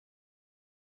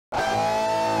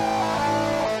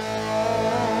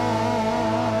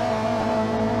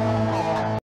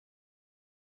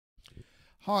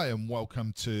Hi and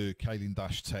welcome to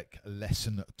Kaling-Tech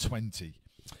Lesson 20.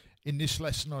 In this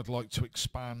lesson I'd like to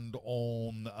expand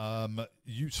on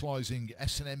utilising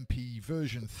SNMP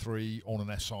version 3 on an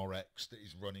SRX that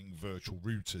is running virtual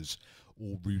routers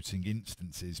or routing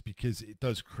instances, because it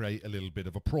does create a little bit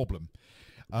of a problem.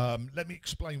 Let me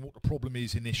explain what the problem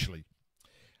is initially.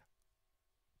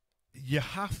 You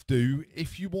have to,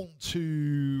 if you want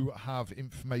to have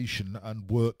information and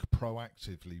work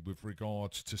proactively with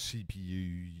regards to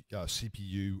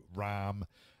CPU, RAM,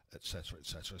 etc.,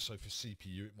 etc. So for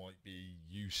CPU, it might be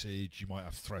usage. You might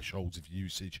have thresholds of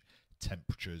usage,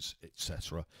 temperatures,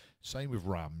 etc. Same with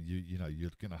RAM. You know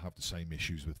you're going to have the same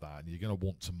issues with that, and you're going to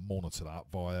want to monitor that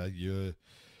via your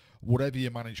whatever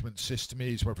your management system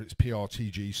is, whether it's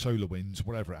PRTG, SolarWinds,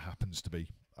 whatever it happens to be.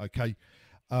 Okay.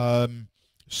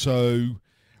 So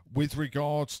with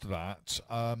regards to that,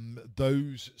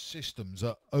 those systems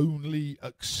are only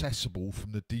accessible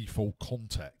from the default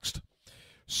context.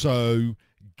 So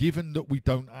given that we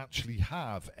don't actually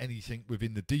have anything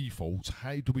within the default,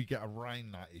 how do we get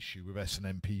around that issue with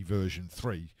SNMP version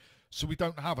 3? So we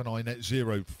don't have an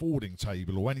INET0 forwarding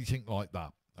table or anything like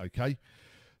that. Okay,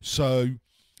 so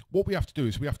what we have to do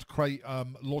is we have to create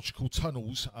logical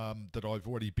tunnels that I've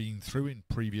already been through in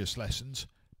previous lessons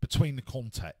between the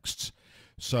contexts.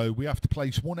 So we have to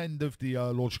place one end of the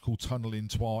logical tunnel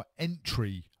into our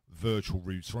entry virtual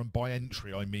router, and by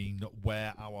entry I mean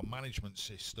where our management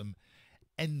system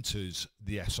enters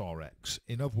the SRX.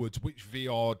 In other words, which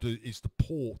VR is the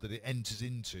port that it enters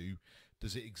into,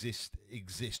 does it exist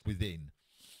within.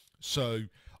 So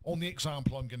on the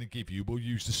example I'm going to give you, we'll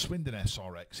use the Swindon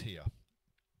SRX here,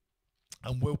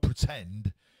 and we'll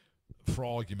pretend, for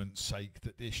argument's sake,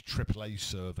 that this AAA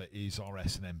server is our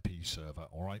SNMP server.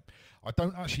 All right, I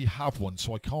don't actually have one,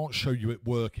 so I can't show you it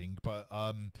working, but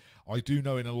I do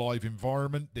know in a live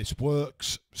environment this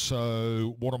works,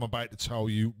 so what I'm about to tell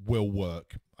you will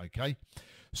work. Okay,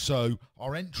 so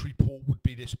our entry port would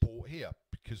be this port here,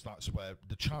 because that's where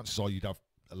the chances are you'd have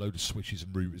a load of switches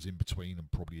and routers in between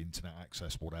and probably internet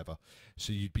access, whatever.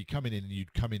 So you'd be coming in and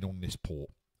you'd come in on this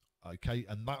port. Okay,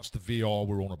 and that's the VR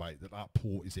we're on about, that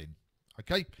port is in.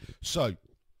 Okay, so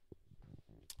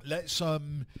let's have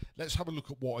a look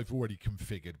at what I've already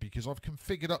configured, because I've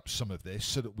configured up some of this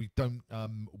so that we don't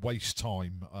waste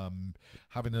time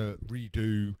having to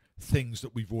redo things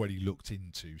that we've already looked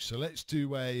into. So let's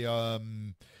do a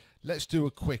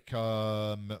quick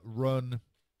run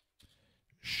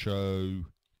show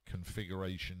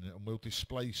configuration, and we'll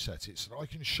display set it so that I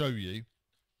can show you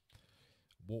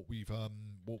what we've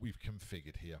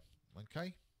configured here.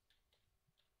 Okay.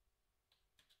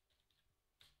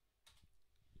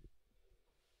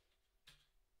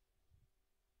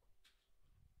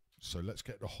 So let's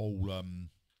get the whole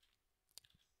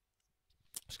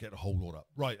lot up.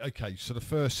 Right, okay, so the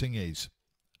first thing is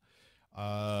we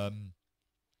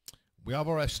have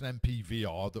our SNMP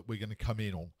VR that we're going to come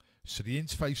in on. So the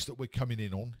interface that we're coming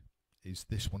in on is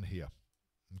this one here.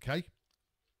 Okay?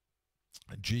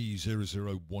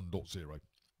 G001.0.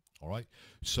 All right?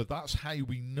 So that's how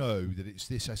we know that it's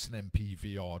this SNMP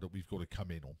VR that we've got to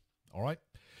come in on. All right?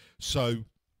 So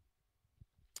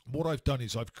what I've done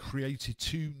is I've created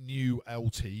two new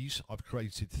LTs. I've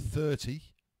created 30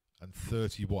 and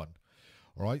 31.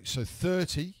 All right, so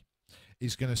 30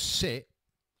 is going to sit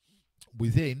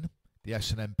within the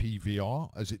SNMP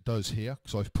VR as it does here,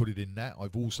 because I've put it in there.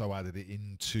 I've also added it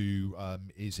into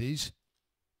is.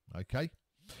 Okay,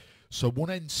 so one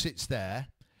end sits there.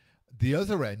 The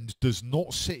other end does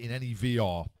not sit in any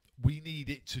VR. We need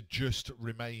it to just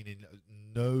remain in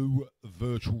no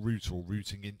virtual router or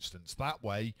routing instance. That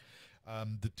way,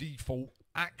 the default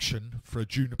action for a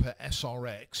Juniper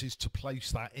SRX is to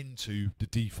place that into the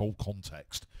default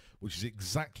context, which is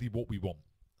exactly what we want.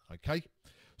 Okay,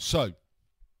 so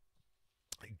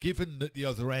given that the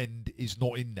other end is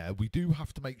not in there, we do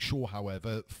have to make sure,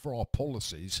 however, for our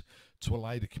policies to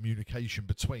allow the communication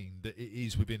between, that it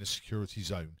is within a security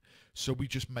zone. So we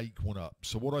just make one up.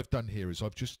 So what I've done here is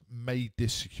I've just made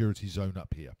this security zone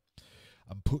up here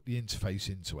and put the interface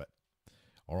into it.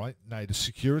 All right, now the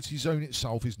security zone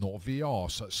itself is not a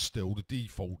VR, so it's still the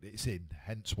default it's in,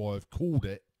 hence why I've called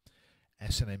it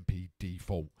SNMP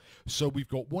default. So we've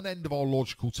got one end of our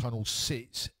logical tunnel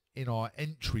sits in our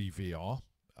entry VR,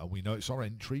 and we know it's our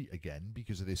entry again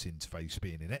because of this interface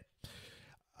being in it,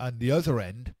 and the other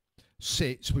end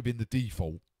sits within the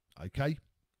default. Okay,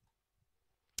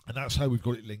 and that's how we've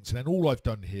got it linked. And then all I've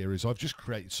done here is I've just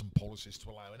created some policies to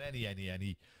allow an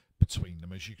any between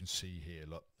them, as you can see here.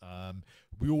 Look,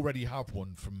 we already have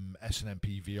one from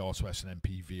SNMP VR to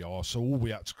SNMP VR, so all we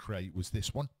had to create was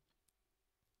this one,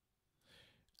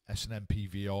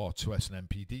 SNMPvr to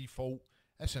SNMP default,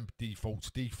 SNMP default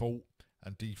to default,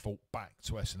 and default back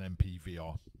to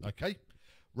SNMPvr. Okay,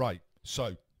 right.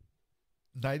 So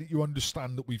now that you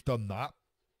understand that we've done that,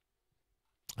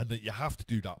 and that you have to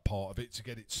do that part of it to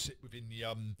get it to sit within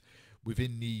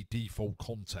the default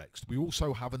context, we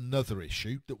also have another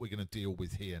issue that we're going to deal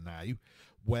with here now,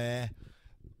 where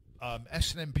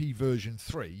SNMP version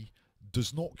 3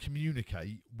 does not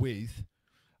communicate with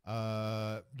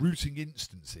routing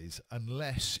instances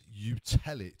unless you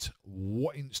tell it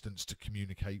what instance to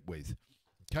communicate with.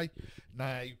 Okay,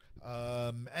 now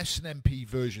SNMP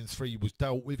version 3 was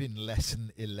dealt with in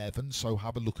lesson 11, so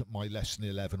have a look at my lesson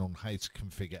 11 on how to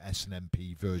configure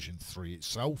SNMP version 3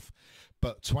 itself.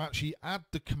 But to actually add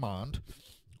the command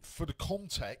for the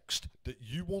context that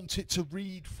you want it to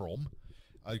read from,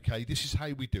 okay, this is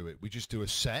how we do it. We just do a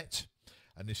set,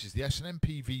 and this is the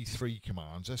SNMPv3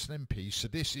 commands, SNMP, so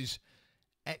this is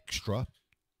extra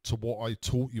to what I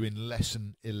taught you in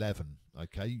lesson 11,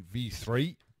 okay,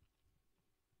 v3.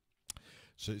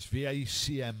 So it's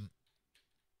VACM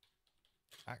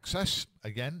access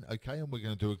again, okay, and we're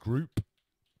going to do a group,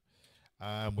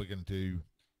 and we're going to do,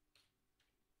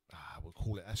 we'll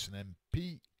call it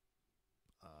SNMP.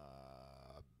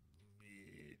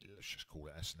 Let's just call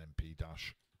it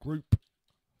SNMP-group.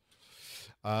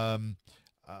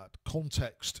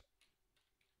 Context.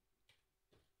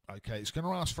 Okay, it's going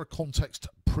to ask for a context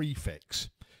prefix.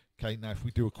 Okay, now if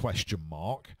we do a question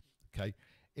mark, okay,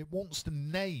 it wants the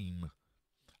name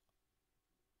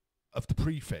of the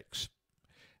prefix.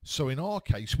 So in our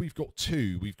case, we've got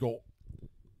two. We've got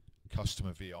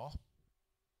customer VR,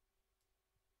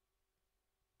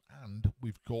 and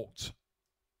we've got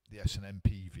the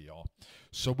SNMP VR.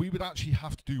 So we would actually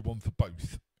have to do one for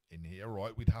both in here,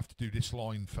 right? We'd have to do this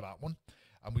line for that one,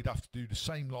 and we'd have to do the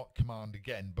same like command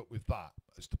again, but with that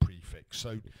as the prefix.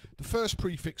 So the first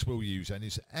prefix we'll use then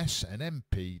is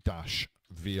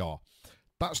SNMP-VR.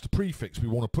 That's the prefix we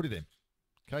want to put it in,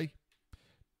 okay?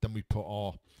 Then we put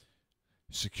our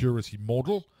security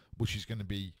model, which is going to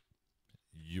be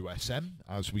USM,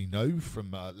 as we know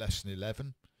from lesson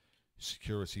 11.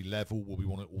 Security level, well, we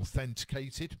want it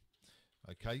authenticated,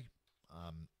 okay?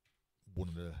 One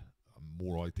of the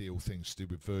more ideal things to do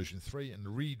with version 3. And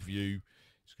the read view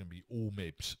is going to be all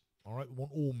MIBs. All right, we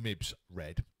want all MIBs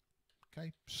read,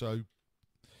 okay? So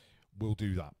we'll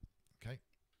do that, okay?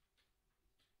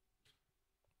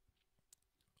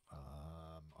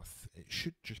 It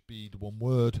should just be the one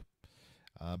word,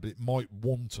 but it might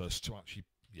want us to actually,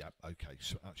 yeah, okay,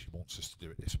 so it actually wants us to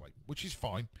do it this way, which is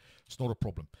fine. It's not a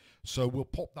problem. So we'll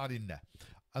pop that in there,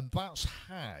 and that's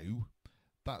how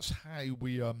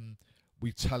we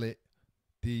tell it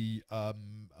the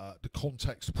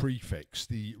context prefix,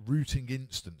 the routing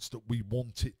instance that we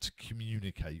want it to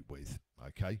communicate with.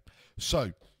 Okay,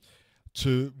 so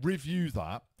to review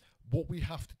that, what we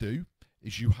have to do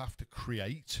is you have to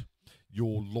create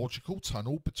your logical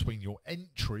tunnel between your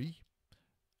entry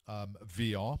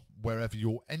VR, wherever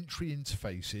your entry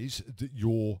interface is, that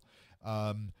your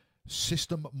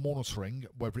system monitoring,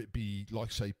 whether it be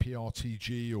like say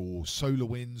PRTG or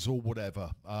SolarWinds or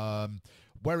whatever,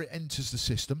 where it enters the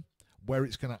system, where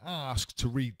it's going to ask to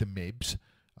read the MIBs,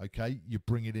 okay, you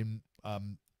bring it in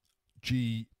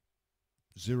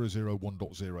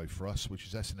G001.0 for us, which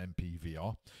is SNMP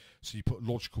VR. So you put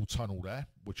logical tunnel there,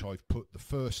 which I've put the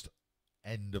first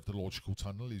end of the logical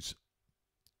tunnel is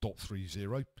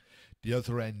 .30. The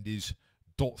other end is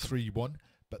 .31,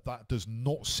 but that does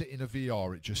not sit in a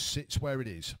VR. It just sits where it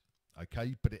is,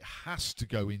 okay? But it has to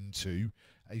go into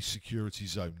a security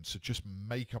zone. So just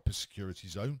make up a security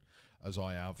zone, as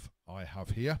I have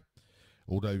here,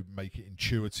 although make it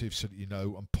intuitive so that you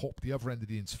know, and pop the other end of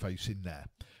the interface in there,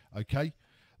 okay?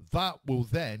 That will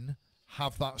then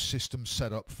have that system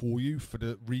set up for you for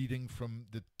the reading from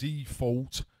the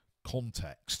default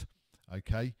context,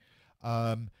 okay?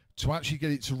 To actually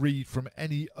get it to read from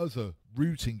any other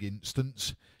routing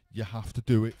instance, you have to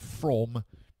do it from,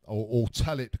 or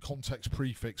tell it the context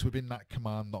prefix within that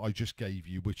command that I just gave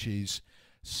you, which is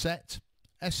set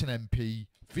SNMP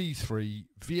v3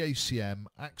 VACM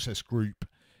access group,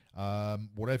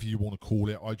 whatever you want to call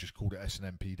it. I just called it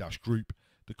SNMP-group.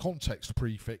 The context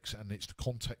prefix, and it's the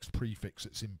context prefix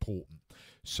that's important.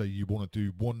 So you want to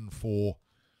do one for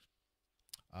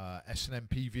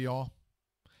SNMPvr,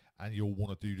 and you'll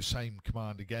want to do the same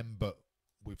command again, but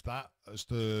with that as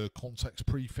the context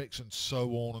prefix, and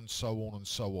so on and so on and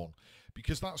so on,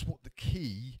 because that's what the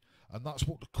key, and that's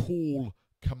what the call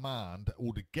command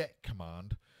or the get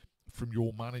command from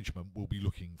your management will be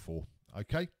looking for,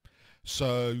 okay?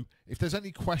 So if there's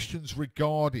any questions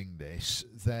regarding this,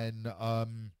 then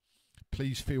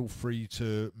please feel free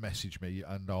to message me,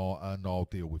 and I'll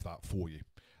deal with that for you.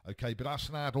 Okay, but that's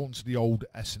an add-on to the old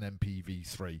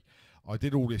SNMPv3. I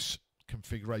did all this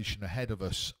configuration ahead of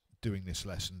us doing this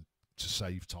lesson to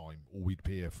save time, or we'd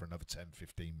be here for another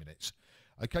 10-15 minutes.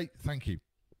 Okay, thank you.